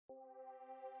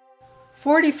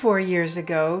44 years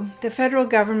ago, the federal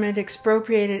government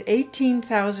expropriated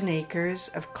 18,000 acres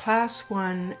of Class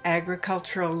 1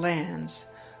 agricultural lands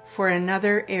for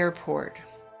another airport.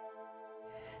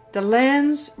 The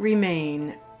lands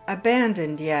remain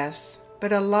abandoned, yes,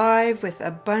 but alive with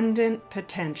abundant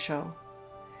potential.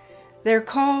 They're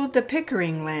called the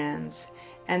Pickering Lands,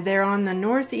 and they're on the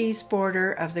northeast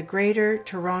border of the Greater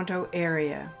Toronto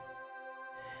Area.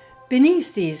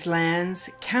 Beneath these lands,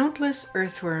 countless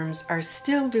earthworms are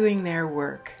still doing their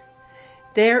work.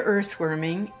 Their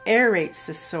earthworming aerates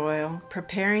the soil,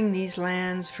 preparing these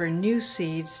lands for new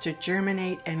seeds to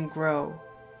germinate and grow.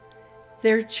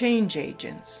 They're change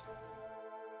agents.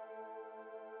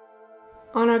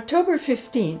 On October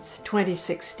 15,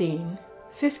 2016,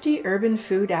 50 urban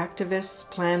food activists,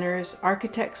 planners,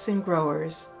 architects, and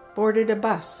growers boarded a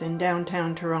bus in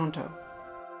downtown Toronto.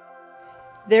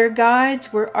 Their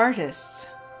guides were artists,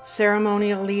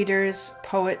 ceremonial leaders,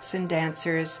 poets, and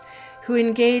dancers who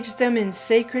engaged them in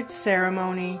sacred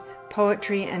ceremony,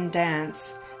 poetry, and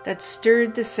dance that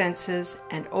stirred the senses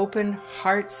and opened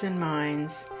hearts and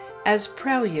minds as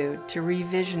prelude to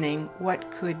revisioning what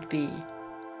could be.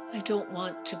 I don't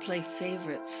want to play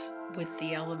favorites with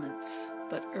the elements,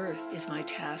 but earth is my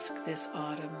task this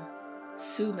autumn.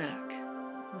 Sumac,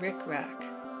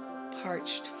 rickrack,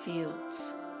 parched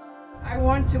fields. I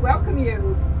want to welcome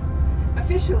you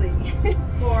officially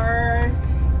for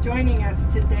joining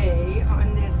us today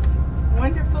on this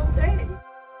wonderful day.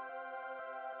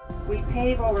 We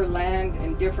pave over land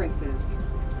and differences.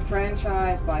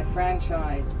 Franchise by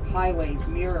franchise, highways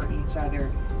mirror each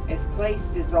other as place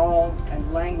dissolves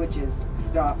and languages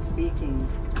stop speaking.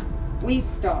 We've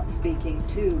stopped speaking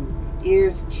too,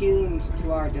 ears tuned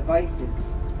to our devices.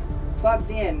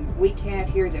 Plugged in, we can't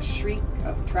hear the shriek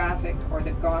of traffic or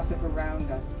the gossip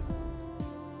around us.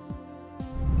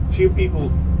 Few people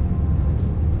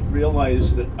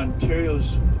realize that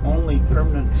Ontario's only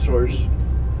permanent source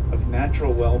of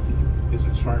natural wealth is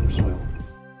its farm soil.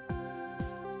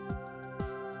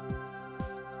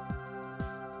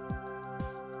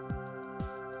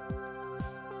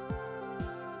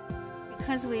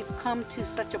 Because we've come to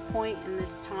such a point in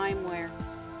this time where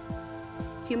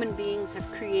human beings have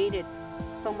created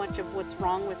so much of what's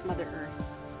wrong with Mother Earth,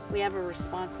 we have a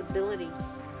responsibility.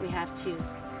 We have to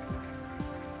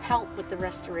help with the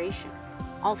restoration.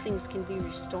 All things can be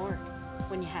restored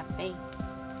when you have faith.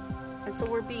 And so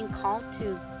we're being called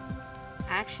to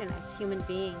action as human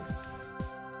beings.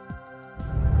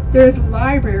 There's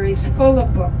libraries full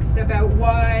of books about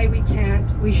why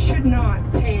we should not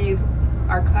pave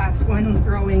our Class 1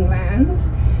 growing lands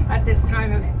at this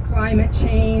time of climate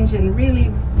change and really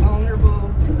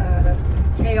vulnerable,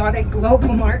 chaotic global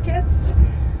markets.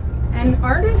 And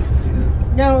artists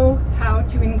know how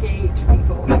to engage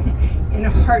people in a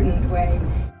heartened way.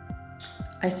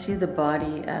 I see the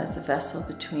body as a vessel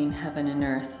between heaven and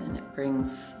earth, and it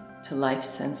brings to life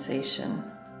sensation.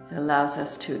 It allows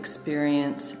us to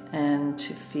experience and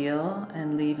to feel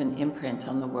and leave an imprint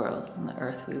on the world, on the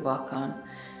earth we walk on.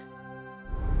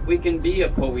 We can be a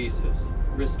poesis,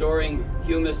 restoring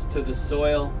humus to the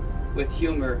soil with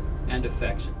humor and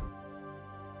affection.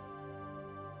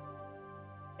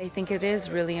 I think it is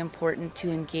really important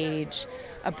to engage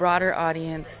a broader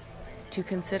audience to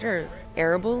consider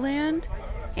arable land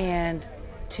and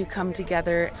to come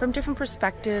together from different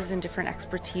perspectives and different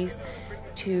expertise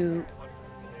to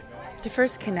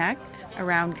first connect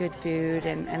around good food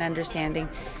and understanding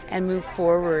and move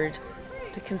forward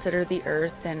to consider the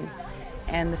earth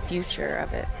and the future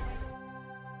of it.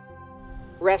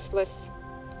 Restless,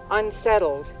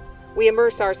 unsettled, we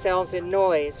immerse ourselves in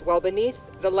noise while beneath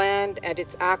the land and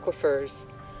its aquifers,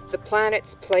 the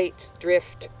planet's plates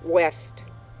drift west,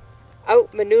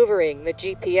 outmaneuvering the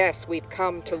GPS we've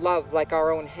come to love like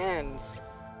our own hands.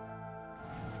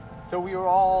 So we are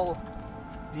all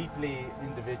deeply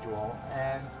individual,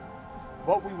 and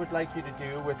what we would like you to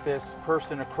do with this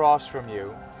person across from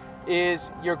you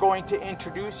is you're going to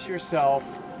introduce yourself,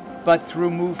 but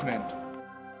through movement.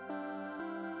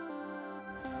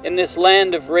 In this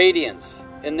land of radiance,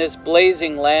 in this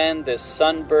blazing land, this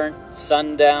sunburnt,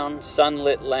 sundown,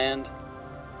 sunlit land,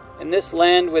 in this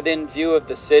land within view of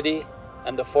the city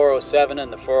and the 407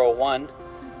 and the 401,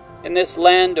 in this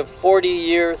land of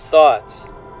 40-year thoughts,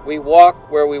 we walk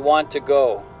where we want to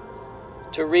go,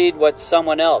 to read what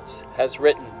someone else has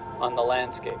written on the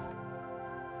landscape.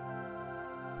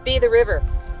 Be the river.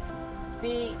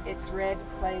 Be its red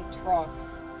clay trough,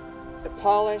 the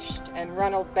polished and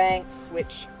runneled banks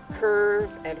which curve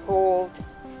and hold.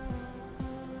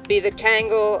 Be the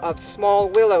tangle of small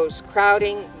willows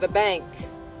crowding the bank.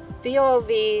 Be all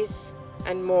these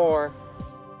and more.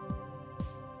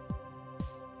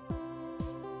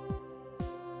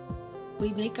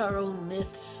 We make our own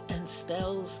myths and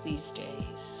spells these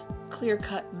days.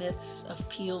 Clear-cut myths of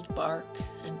peeled bark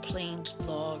and planed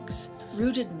logs.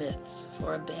 Rooted myths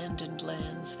for abandoned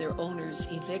lands, their owners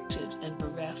evicted and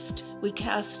bereft. We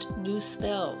cast new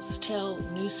spells, tell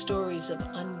new stories of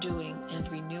undoing and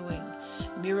renewing,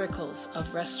 miracles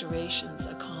of restorations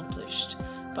accomplished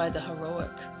by the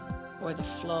heroic or the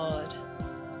flawed.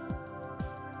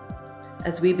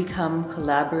 As we become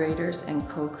collaborators and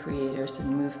co-creators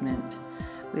in movement,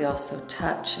 we also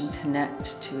touch and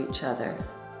connect to each other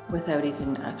without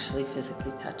even actually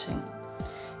physically touching.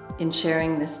 In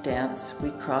sharing this dance,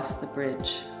 we cross the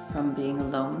bridge from being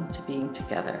alone to being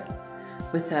together,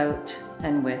 without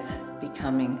and with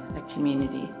becoming a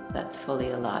community that's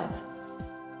fully alive.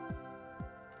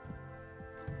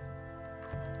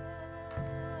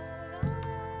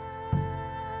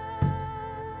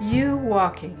 You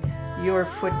walking, your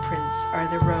footprints are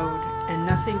the road and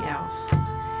nothing else.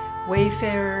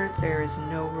 Wayfarer, there is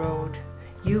no road.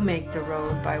 You make the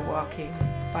road by walking.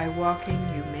 By walking,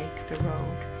 you make the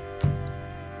road.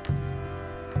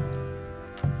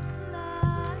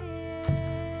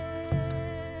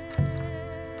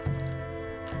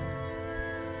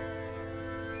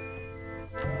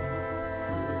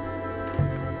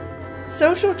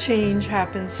 Social change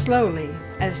happens slowly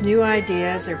as new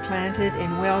ideas are planted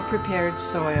in well-prepared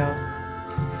soil.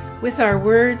 With our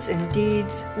words and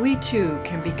deeds, we too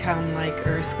can become like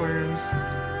earthworms,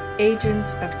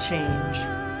 agents of change.